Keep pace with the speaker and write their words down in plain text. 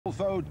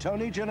foe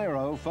Tony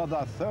Janiro for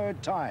the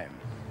third time.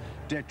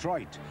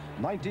 Detroit,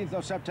 19th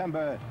of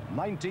September,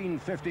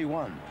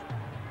 1951.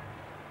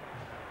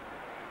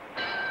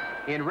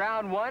 In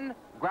round one,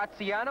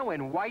 Graziano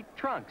in white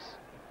trunks.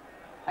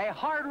 A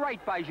hard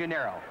right by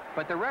Janiro,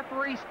 but the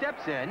referee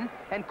steps in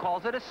and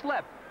calls it a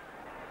slip.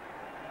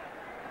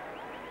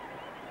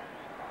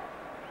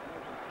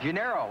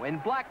 Janiro in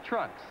black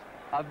trunks,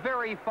 a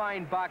very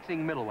fine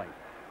boxing middleweight.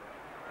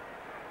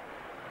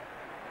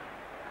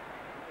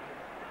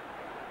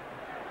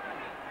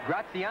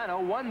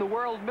 Graziano won the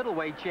World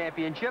Middleweight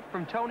Championship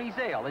from Tony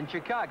Zale in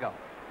Chicago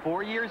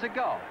 4 years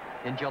ago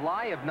in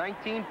July of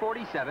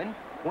 1947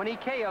 when he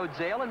KO'd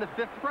Zale in the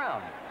 5th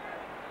round.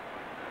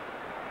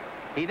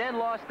 He then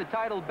lost the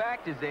title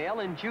back to Zale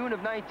in June of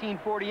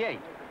 1948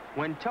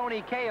 when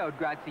Tony KO'd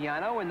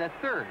Graziano in the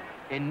 3rd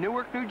in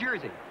Newark, New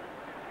Jersey.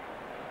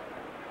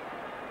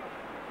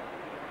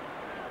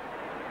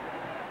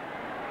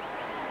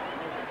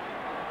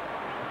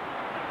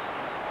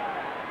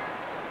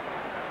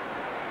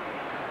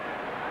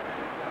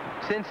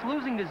 Since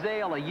losing to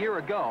Zale a year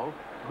ago,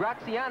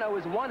 Graziano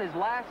has won his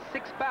last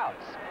 6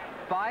 bouts,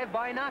 5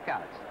 by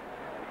knockouts.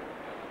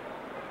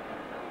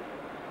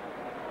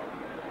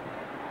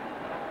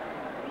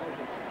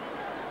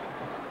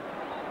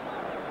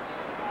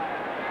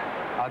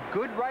 A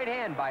good right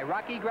hand by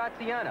Rocky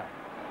Graziano.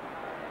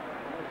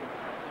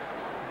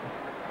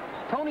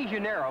 Tony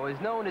Janiro is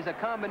known as a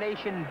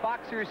combination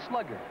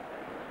boxer-slugger.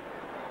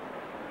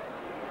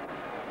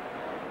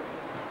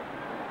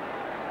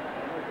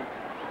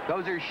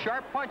 Those are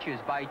sharp punches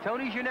by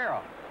Tony Janiro.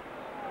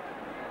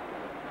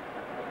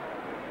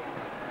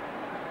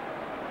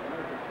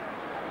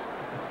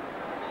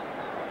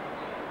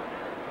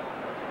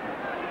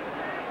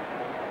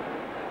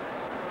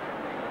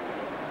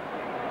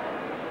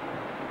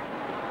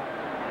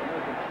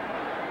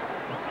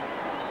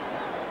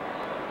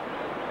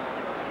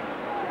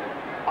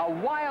 A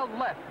wild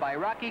left by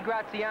Rocky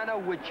Graziano,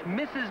 which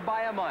misses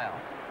by a mile.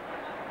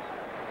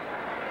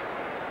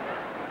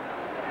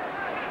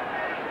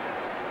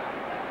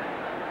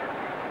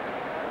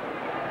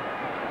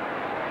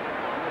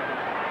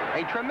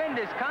 A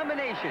tremendous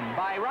combination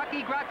by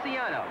Rocky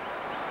Graziano.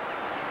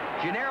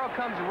 Janiro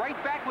comes right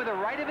back with a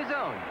right of his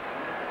own.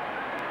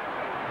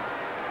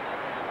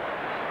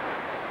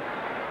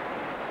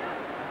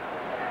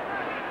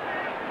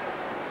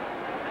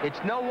 It's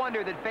no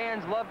wonder that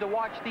fans love to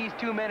watch these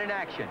two men in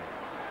action.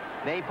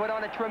 They put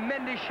on a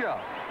tremendous show.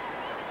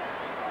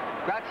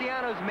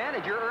 Graziano's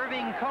manager,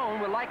 Irving Cohn,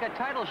 would like a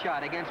title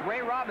shot against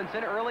Ray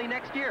Robinson early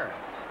next year.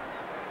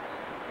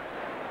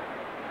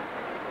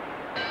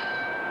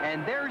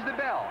 And there's the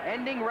bell,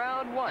 ending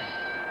round 1.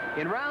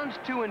 In rounds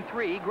 2 and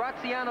 3,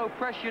 Graziano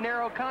pressed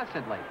Janiro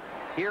constantly.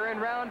 Here in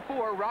round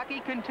 4, Rocky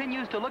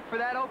continues to look for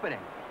that opening.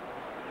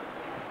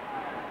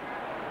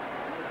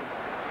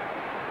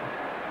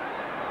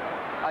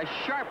 A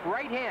sharp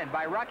right hand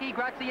by Rocky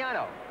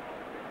Graziano.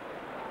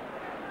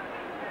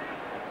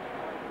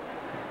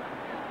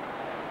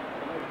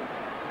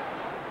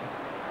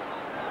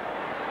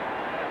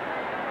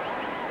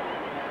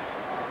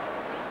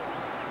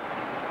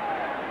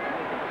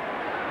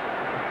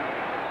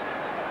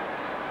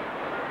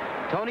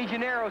 Tony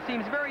Janiro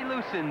seems very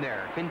loose in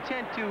there,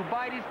 content to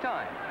bide his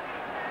time.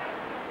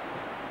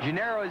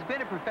 Janiro has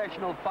been a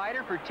professional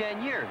fighter for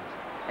 10 years,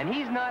 and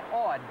he's not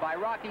awed by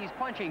Rocky's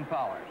punching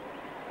power.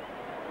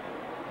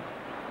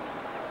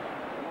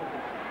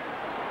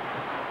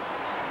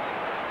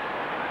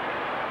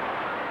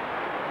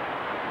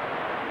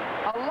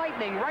 A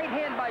lightning right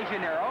hand by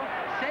Janiro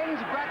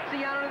sends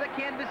Graziano to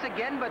the canvas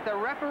again, but the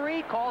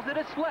referee calls it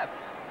a slip.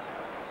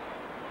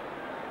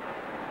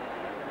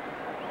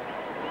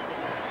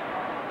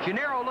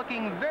 Janiro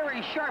looking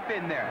very sharp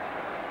in there.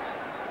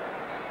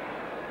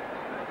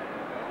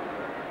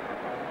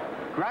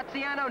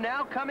 Graziano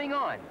now coming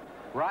on.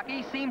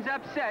 Rocky seems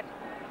upset.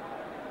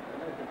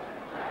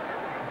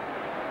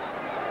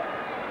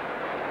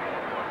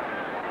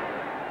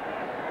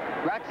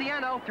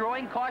 Graziano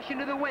throwing caution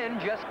to the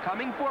wind, just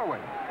coming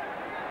forward.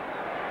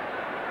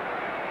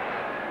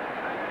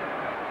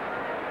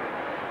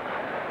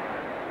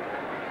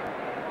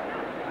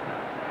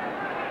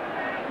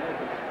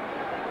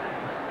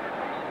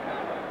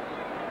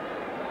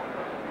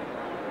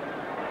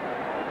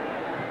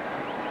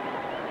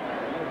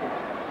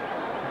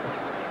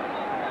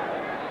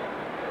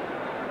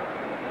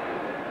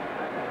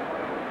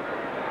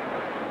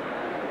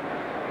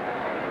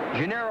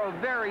 Janiro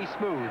very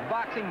smooth,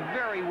 boxing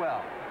very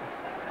well.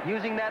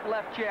 Using that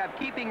left jab,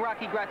 keeping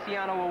Rocky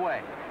Graziano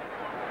away.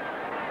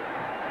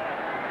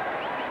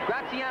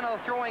 Graziano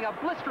throwing a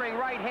blistering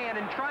right hand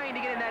and trying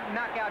to get in that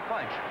knockout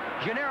punch.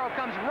 Janiro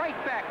comes right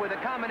back with a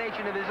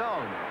combination of his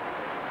own.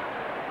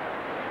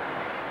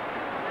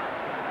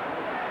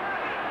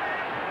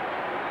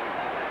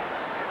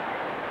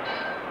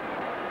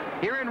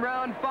 Here in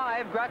round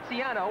 5,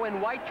 Graziano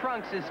in white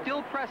trunks is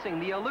still pressing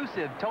the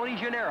elusive Tony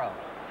Janiro.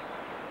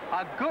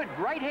 A good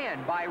right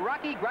hand by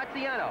Rocky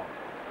Graziano.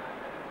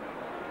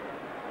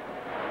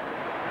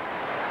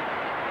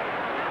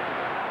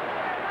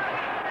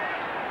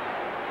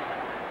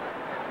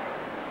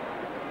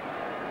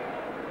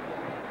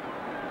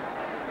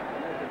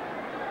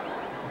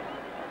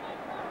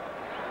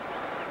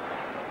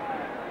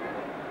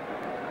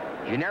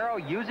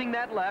 Janiro using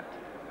that left,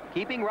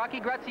 keeping Rocky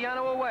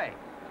Graziano away.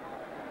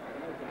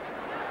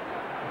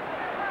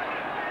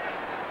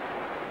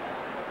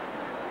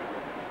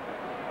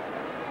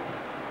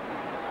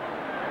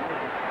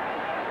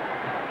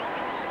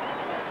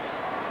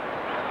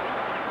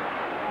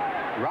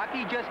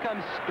 Rocky just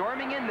comes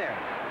storming in there.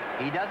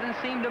 He doesn't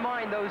seem to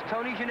mind those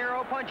Tony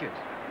Janiro punches.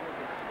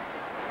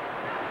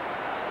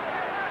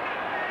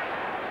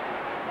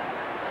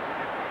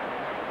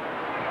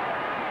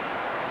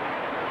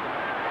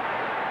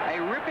 A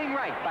ripping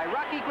right by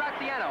Rocky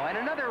Graziano, and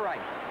another right.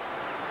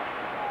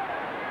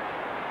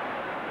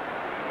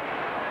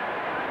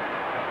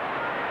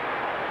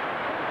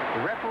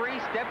 The referee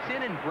steps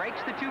in and breaks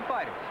the two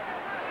fighters.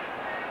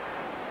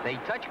 They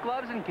touch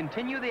gloves and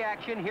continue the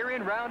action here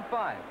in round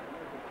 5.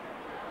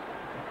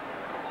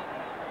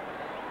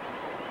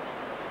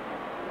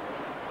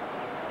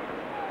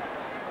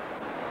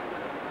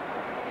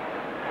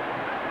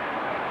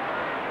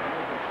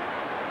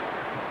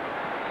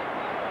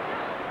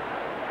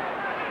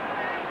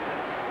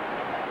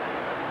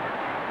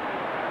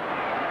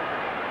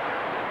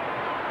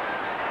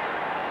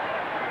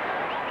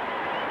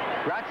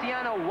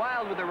 Graziano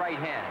wild with the right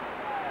hand.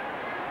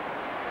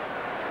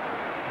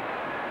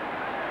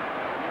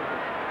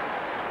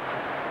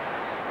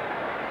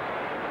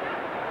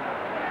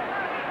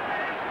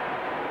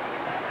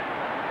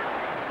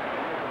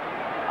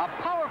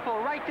 A powerful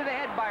right to the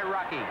head by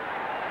Rocky.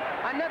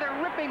 Another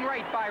ripping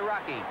right by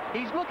Rocky.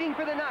 He's looking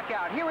for the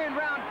knockout here in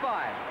round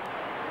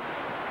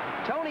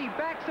 5. Tony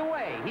backs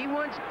away. He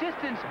wants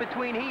distance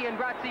between he and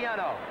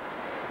Graziano.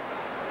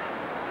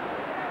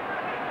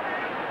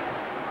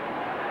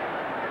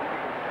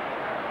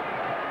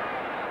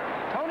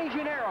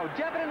 Janiro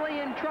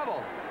definitely in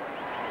trouble.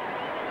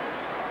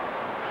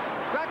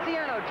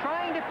 Graziano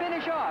trying to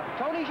finish off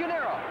Tony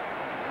Janiro.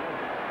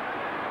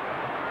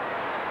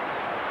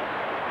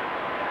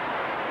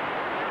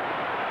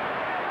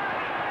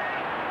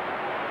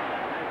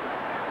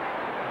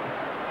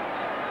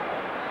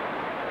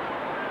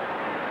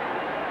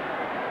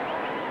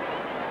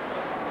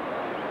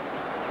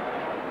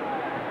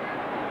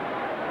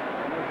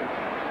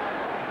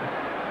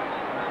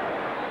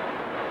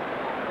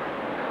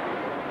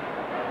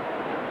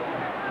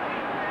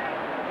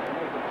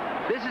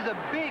 This is a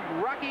big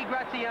Rocky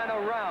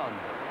Graziano round.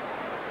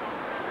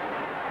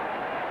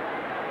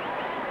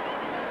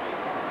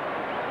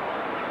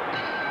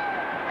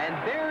 And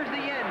there's the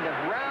end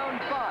of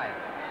round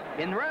 5.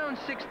 In rounds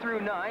 6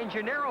 through 9,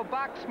 Janiro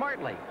boxed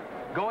smartly.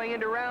 Going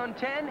into round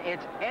 10,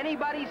 it's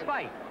anybody's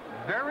fight.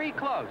 Very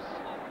close.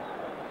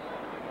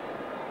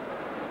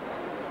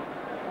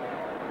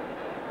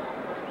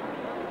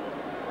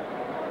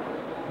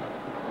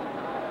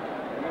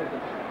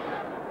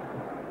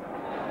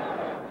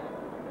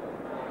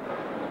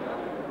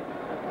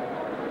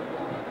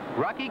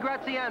 Rocky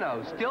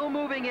Graziano still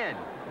moving in,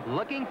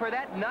 looking for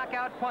that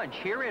knockout punch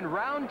here in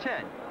round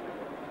 10.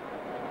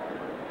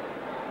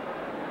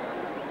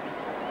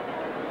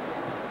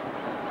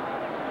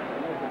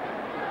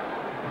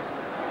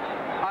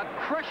 A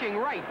crushing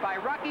right by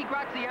Rocky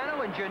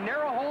Graziano, and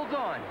Janiro holds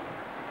on.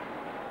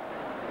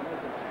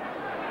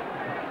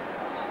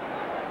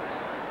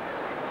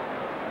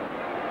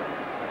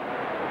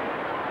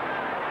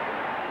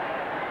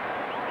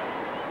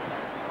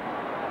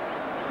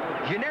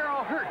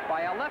 Janiro hurt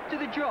by a left to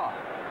the jaw.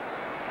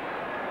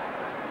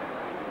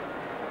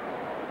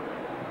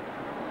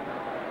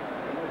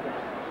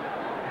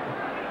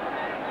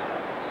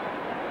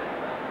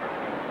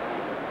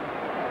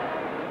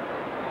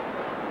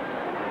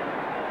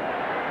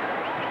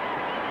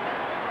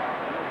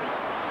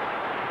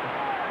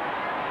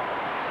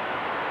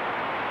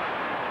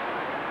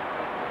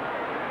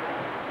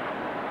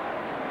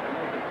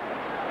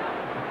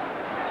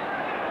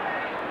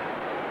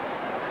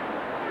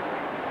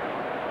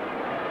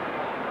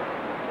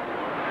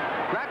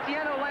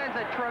 Graziano lands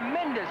a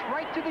tremendous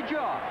right to the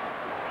jaw.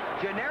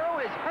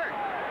 Janiro is hurt.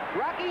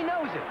 Rocky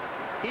knows it.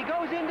 He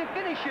goes in to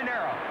finish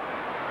Janiro.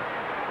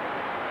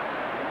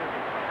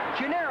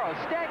 Janiro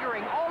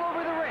staggering all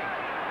over the ring.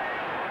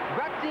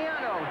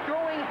 Graziano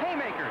throwing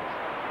haymakers.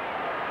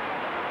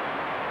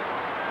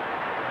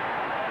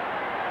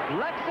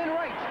 Lefts and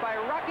rights by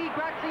Rocky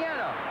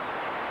Graziano.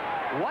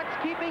 What's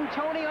keeping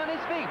Tony on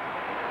his feet?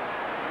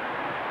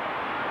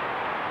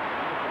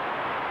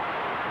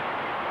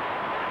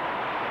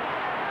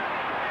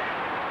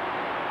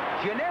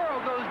 Janiro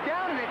goes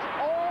down, and it's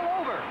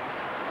all over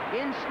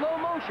in slow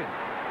motion.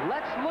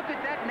 Let's look at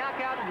that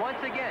knockout once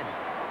again.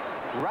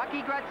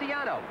 Rocky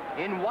Graziano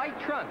in white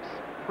trunks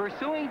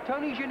pursuing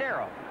Tony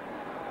Janiro.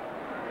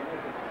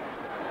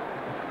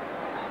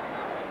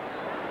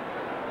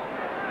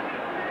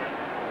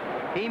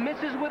 He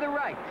misses with a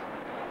right.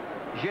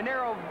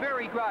 Janiro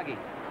very groggy.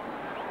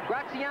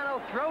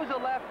 Graziano throws a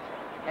left,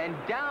 and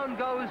down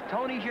goes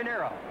Tony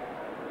Janiro.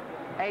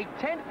 A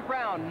 10th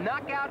round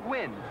knockout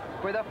win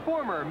for the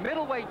former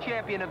middleweight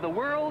champion of the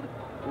world,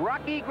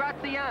 Rocky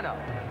Graziano.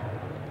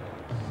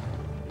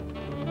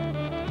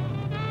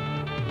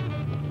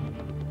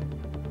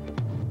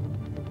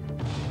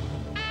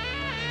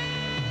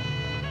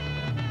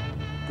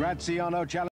 Graziano challenge.